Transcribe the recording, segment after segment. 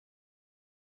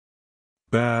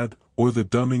Bad, or the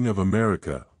Dumbing of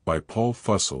America, by Paul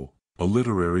Fussell, A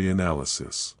Literary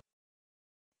Analysis.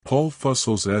 Paul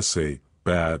Fussell's essay,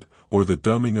 Bad, or the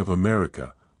Dumbing of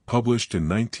America, published in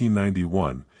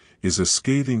 1991, is a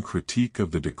scathing critique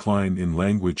of the decline in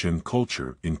language and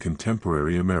culture in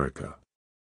contemporary America.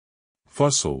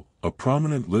 Fussell, a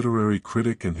prominent literary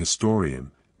critic and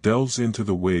historian, delves into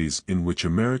the ways in which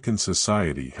American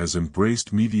society has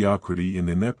embraced mediocrity and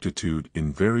ineptitude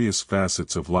in various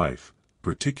facets of life,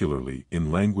 particularly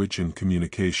in language and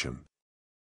communication.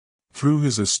 Through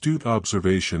his astute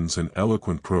observations and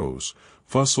eloquent prose,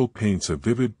 Fussell paints a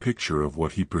vivid picture of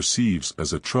what he perceives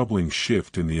as a troubling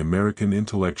shift in the American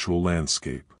intellectual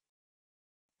landscape.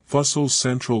 Fussell's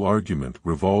central argument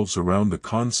revolves around the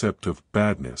concept of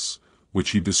badness,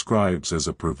 which he describes as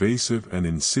a pervasive and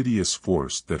insidious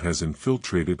force that has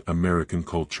infiltrated American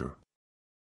culture.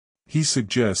 He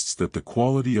suggests that the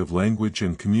quality of language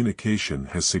and communication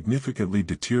has significantly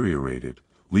deteriorated,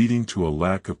 leading to a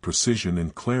lack of precision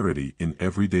and clarity in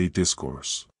everyday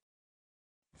discourse.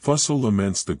 Fussell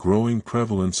laments the growing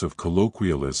prevalence of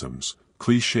colloquialisms,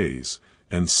 clichés,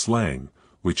 and slang,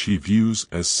 which he views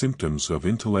as symptoms of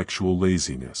intellectual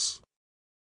laziness.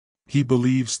 He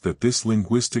believes that this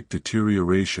linguistic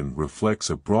deterioration reflects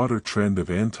a broader trend of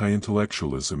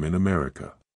anti-intellectualism in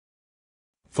America.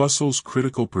 Fussell's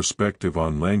critical perspective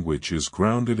on language is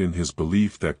grounded in his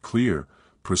belief that clear,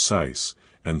 precise,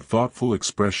 and thoughtful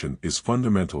expression is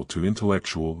fundamental to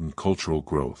intellectual and cultural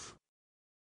growth.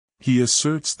 He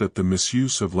asserts that the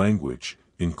misuse of language,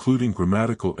 including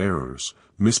grammatical errors,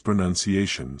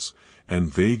 mispronunciations,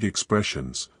 and vague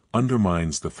expressions,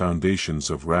 undermines the foundations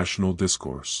of rational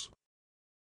discourse.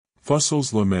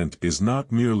 Fussell's lament is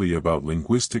not merely about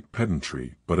linguistic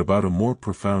pedantry but about a more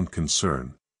profound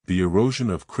concern: the erosion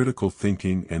of critical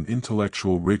thinking and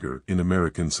intellectual rigor in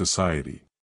American society.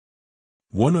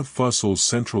 One of Fussell's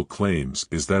central claims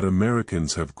is that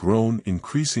Americans have grown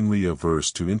increasingly averse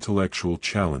to intellectual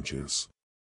challenges.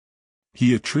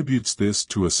 He attributes this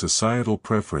to a societal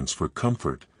preference for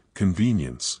comfort,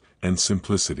 convenience, and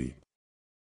simplicity.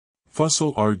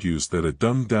 Fussell argues that a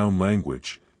dumbed-down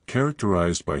language,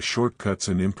 characterized by shortcuts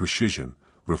and imprecision,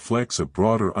 reflects a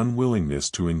broader unwillingness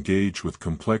to engage with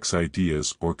complex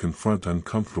ideas or confront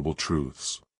uncomfortable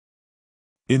truths.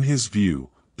 In his view,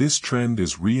 this trend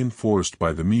is reinforced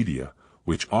by the media,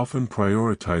 which often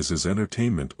prioritizes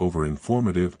entertainment over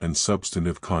informative and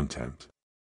substantive content.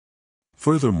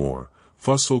 Furthermore,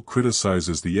 Fussell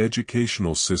criticizes the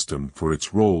educational system for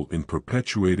its role in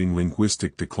perpetuating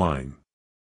linguistic decline.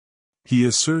 He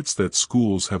asserts that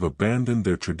schools have abandoned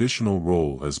their traditional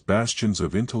role as bastions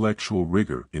of intellectual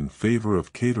rigor in favor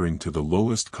of catering to the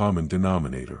lowest common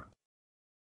denominator.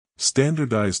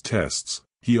 Standardized tests,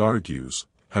 he argues,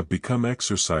 have become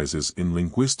exercises in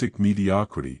linguistic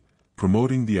mediocrity,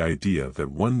 promoting the idea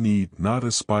that one need not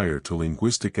aspire to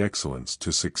linguistic excellence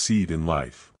to succeed in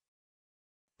life.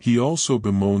 He also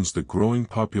bemoans the growing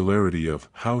popularity of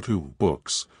how-to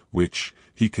books, which,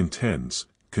 he contends,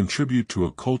 contribute to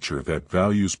a culture that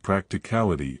values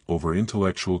practicality over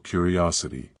intellectual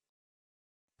curiosity.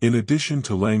 In addition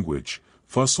to language,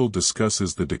 Fussell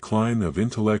discusses the decline of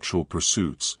intellectual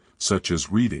pursuits, such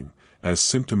as reading, as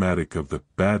symptomatic of the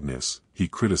badness he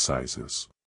criticizes.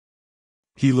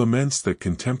 He laments that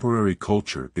contemporary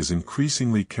culture is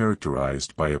increasingly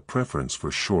characterized by a preference for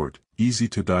short,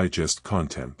 easy-to-digest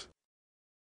content.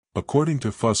 According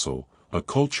to Fussell, a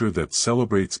culture that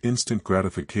celebrates instant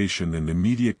gratification and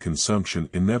immediate consumption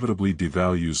inevitably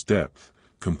devalues depth,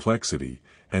 complexity,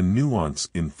 and nuance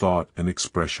in thought and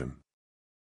expression.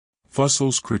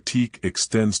 Fussell's critique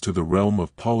extends to the realm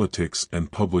of politics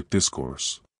and public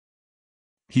discourse.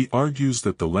 He argues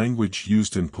that the language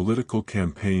used in political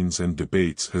campaigns and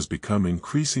debates has become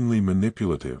increasingly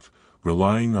manipulative,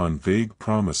 relying on vague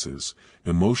promises,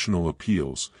 emotional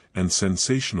appeals, and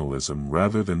sensationalism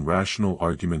rather than rational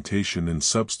argumentation in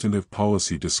substantive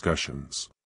policy discussions.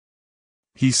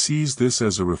 He sees this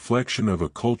as a reflection of a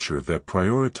culture that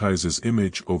prioritizes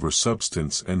image over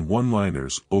substance and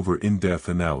one-liners over in-depth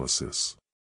analysis.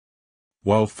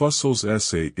 While Fussell's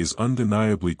essay is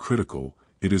undeniably critical,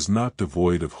 it is not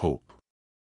devoid of hope.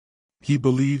 He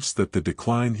believes that the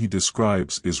decline he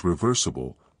describes is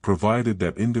reversible, provided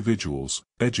that individuals,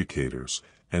 educators,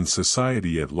 and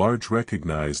society at large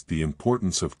recognize the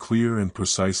importance of clear and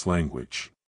precise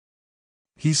language.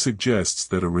 He suggests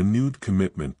that a renewed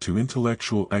commitment to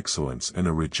intellectual excellence and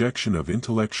a rejection of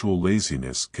intellectual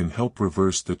laziness can help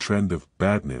reverse the trend of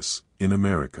badness in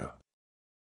America.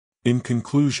 In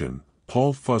conclusion,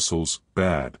 Paul Fussell's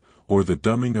Bad, or the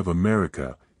Dumbing of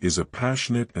America, is a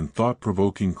passionate and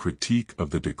thought-provoking critique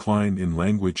of the decline in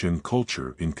language and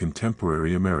culture in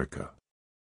contemporary America.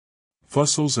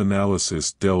 Fussell's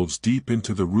analysis delves deep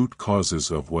into the root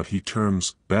causes of what he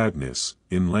terms badness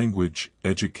in language,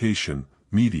 education,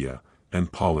 media,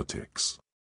 and politics.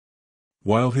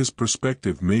 While his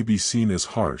perspective may be seen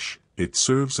as harsh, it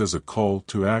serves as a call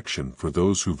to action for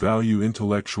those who value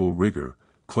intellectual rigor,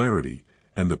 clarity,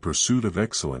 and the pursuit of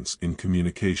excellence in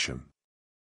communication.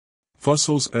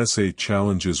 Fussell's essay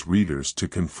challenges readers to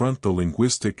confront the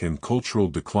linguistic and cultural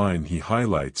decline he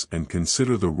highlights and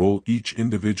consider the role each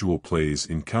individual plays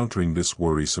in countering this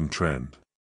worrisome trend.